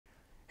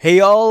Hey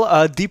y'all,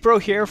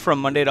 Dipro here from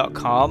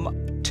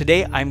monday.com.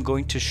 Today I'm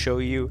going to show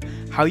you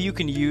how you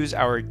can use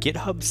our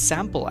GitHub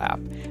sample app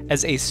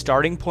as a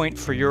starting point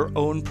for your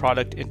own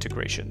product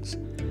integrations.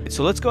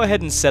 So let's go ahead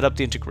and set up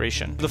the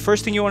integration. The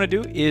first thing you want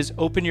to do is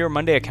open your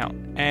Monday account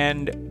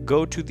and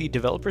go to the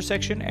developer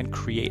section and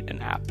create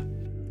an app.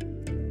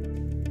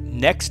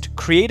 Next,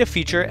 create a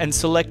feature and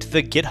select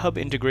the GitHub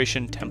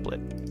integration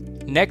template.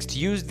 Next,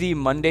 use the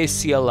Monday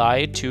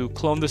CLI to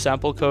clone the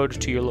sample code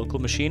to your local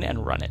machine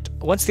and run it.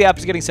 Once the app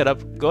is getting set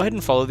up, go ahead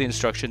and follow the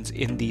instructions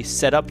in the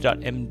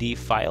setup.md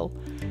file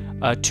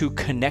to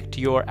connect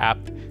your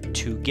app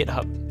to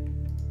GitHub.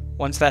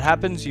 Once that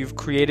happens, you've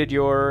created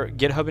your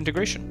GitHub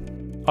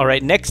integration. All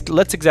right, next,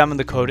 let's examine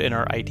the code in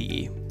our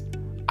IDE.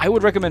 I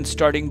would recommend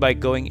starting by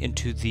going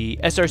into the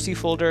SRC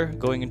folder,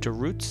 going into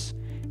roots,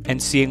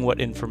 and seeing what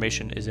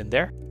information is in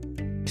there.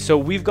 So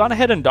we've gone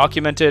ahead and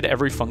documented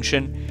every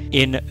function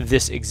in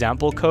this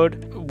example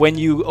code. When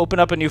you open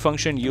up a new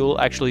function, you'll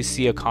actually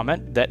see a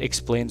comment that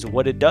explains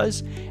what it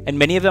does, and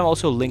many of them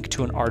also link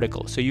to an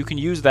article. So you can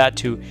use that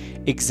to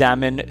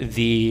examine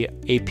the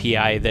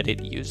API that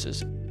it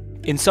uses.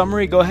 In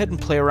summary, go ahead and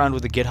play around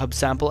with the GitHub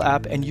sample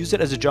app and use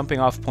it as a jumping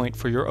off point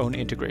for your own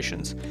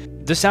integrations.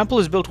 The sample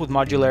is built with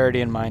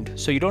modularity in mind,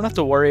 so you don't have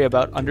to worry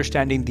about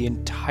understanding the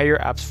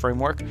entire app's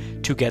framework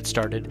to get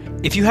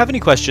started. If you have any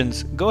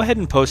questions, go ahead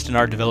and post in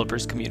our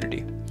developers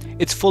community.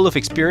 It's full of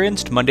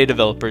experienced Monday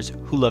developers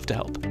who love to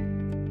help.